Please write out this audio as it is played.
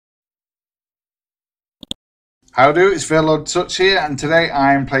How do? It's Villordsutch here, and today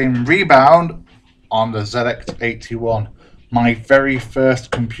I'm playing Rebound on the ZX81. My very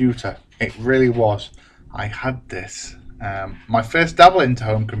first computer. It really was. I had this. My first dabble into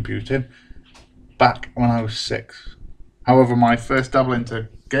home computing back when I was 6. However, my first dabble into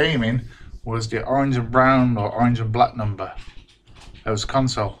gaming was the orange and brown or orange and black number. It was a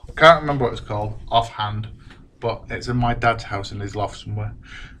console. I can't remember what it's called offhand, but it's in my dad's house in his loft somewhere.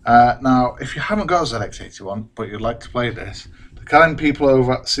 Now, if you haven't got a ZX81 but you'd like to play this, the kind people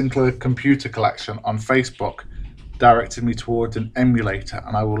over at Sinclair Computer Collection on Facebook directed me towards an emulator,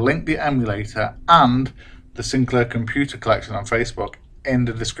 and I will link the emulator and the Sinclair Computer Collection on Facebook in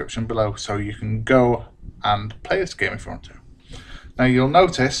the description below, so you can go and play this game if you want to. Now, you'll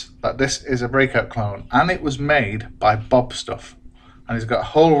notice that this is a Breakout clone, and it was made by Bob Stuff, and he's got a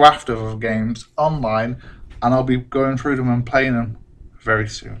whole raft of games online, and I'll be going through them and playing them very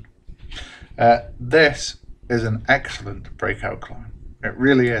soon. This is an excellent Breakout clone. It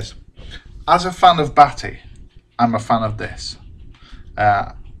really is. As a fan of Batty, I'm a fan of this.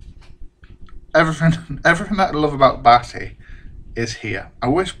 Everything that I love about Batty is here. I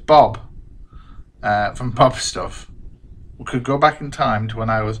wish Bob from Bob Stuff could go back in time to when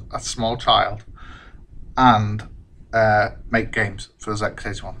I was a small child and make games for the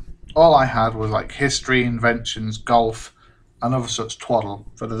ZX81. All I had was like history, inventions, golf, and other such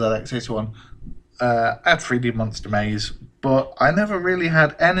twaddle for the ZX81. I had 3D Monster Maze, but I never really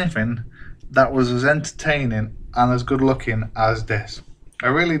had anything that was as entertaining and as good looking as this. I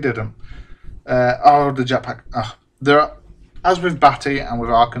really didn't. The jetpack. There are, as with Batty and with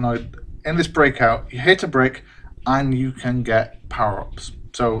Arkanoid, in this Breakout, you hit a brick and you can get power-ups.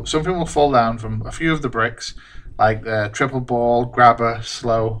 So something will fall down from a few of the bricks, like triple ball, grabber,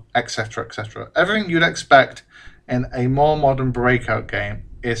 slow, etc, etc. Everything you'd expect in a more modern Breakout game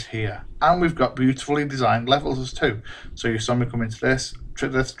is here. And we've got beautifully designed levels too. So you saw me come into this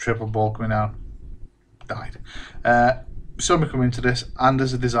triple ball coming down, died. You saw me come into this, and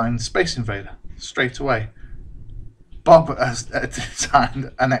there's a designed Space Invader straight away. Bob has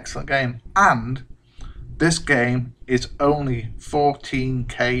designed an excellent game, and this game is only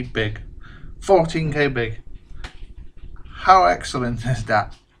 14K big. 14K big. How excellent is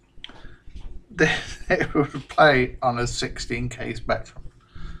that? It would play on a 16K Spectrum.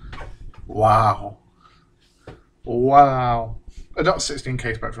 Wow. Wow. Not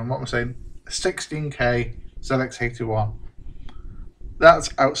 16K Spectrum, what am I saying? 16K ZX81. That's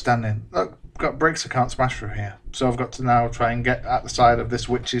outstanding. Look, I've got bricks I can't smash through here. So I've got to now try and get at the side of this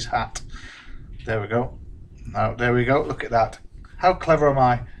witch's hat. There we go. Now, there we go. Look at that. How clever am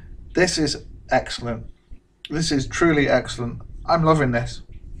I? This is excellent. This is truly excellent. I'm loving this.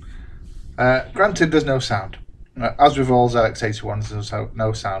 Granted, there's no sound. As with all ZX81s, there's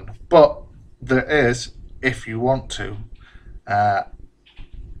no sound. But there is, if you want to,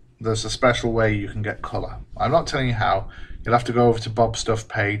 there's a special way you can get colour. I'm not telling you how. You'll have to go over to Bob Stuff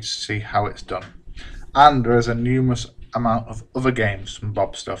page to see how it's done. And there is a numerous amount of other games from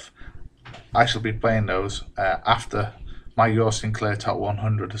Bob Stuff. I shall be playing those after my Your Sinclair Top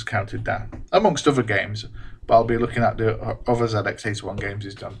 100 is counted down, amongst other games. But I'll be looking at the other ZX81 games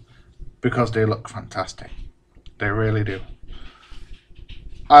he's done, because they look fantastic. They really do.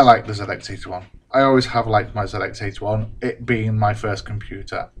 I like the ZX81. I always have liked my ZX81, it being my first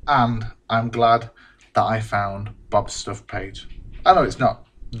computer, and I'm glad that I found Bob Stuff page. I know it's not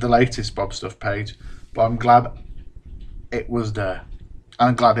the latest Bob Stuff page, but I'm glad it was there.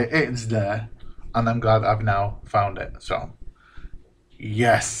 I'm glad it is there, and I'm glad I've now found it. So,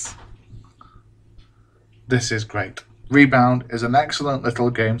 yes, this is great. Rebound is an excellent little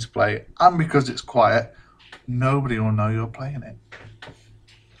game to play, and because it's quiet, nobody will know you're playing it.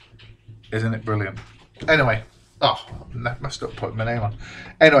 Isn't it brilliant? Anyway, I messed up putting my name on.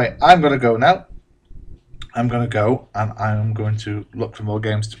 Anyway, I'm going to go now. I'm going to go and I'm going to look for more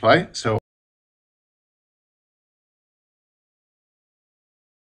games to play. So